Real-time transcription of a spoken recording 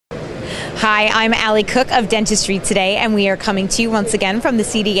Hi, I'm Allie Cook of Dentistry Today, and we are coming to you once again from the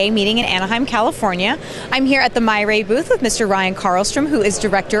CDA meeting in Anaheim, California. I'm here at the MyRay booth with Mr. Ryan Carlstrom, who is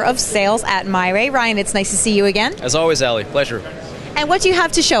Director of Sales at MyRay. Ryan, it's nice to see you again. As always, Allie, pleasure. And what do you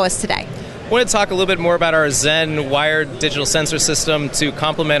have to show us today? I want to talk a little bit more about our Zen wired digital sensor system to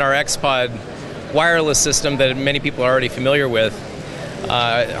complement our X-Pod wireless system that many people are already familiar with.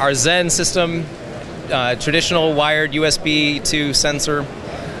 Our Zen system, traditional wired USB 2 sensor,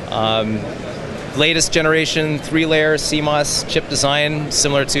 latest generation 3-layer CMOS chip design,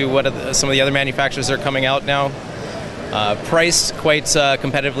 similar to what some of the other manufacturers are coming out now, priced quite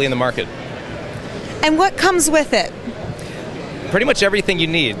competitively in the market. And what comes with it? Pretty much everything you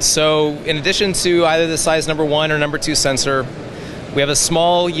need. So in addition to either the size number 1 or number 2 sensor, we have a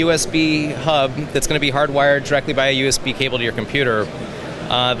small USB hub that's going to be hardwired directly by a USB cable to your computer.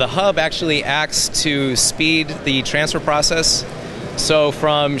 The hub actually acts to speed the transfer process. So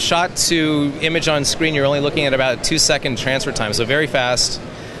from shot to image on screen, you're only looking at about 2-second transfer time, so very fast.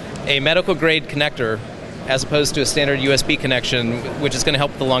 A medical grade connector as opposed to a standard USB connection, which is going to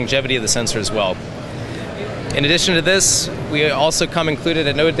help the longevity of the sensor as well. In addition to this, we also come included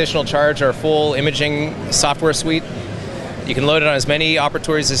at no additional charge our full imaging software suite. You can load it on as many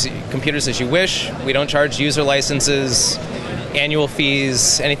computers as you wish. We don't charge user licenses, annual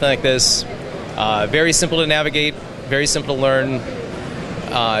fees, anything like this. Very simple to navigate, very simple to learn.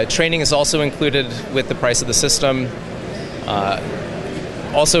 Training is also included with the price of the system.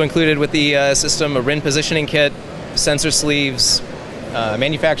 Also included with the system, a RIN positioning kit, sensor sleeves,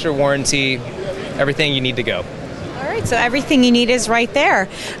 manufacturer warranty, everything you need to go. All right, so everything you need is right there.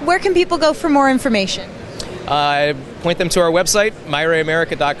 Where can people go for more information? Point them to our website,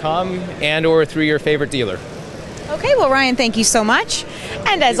 MyRayAmerica.com, and or through your favorite dealer. Okay, well, Ryan, thank you so much.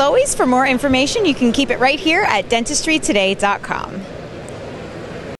 And as always, for more information, you can keep it right here at dentistrytoday.com.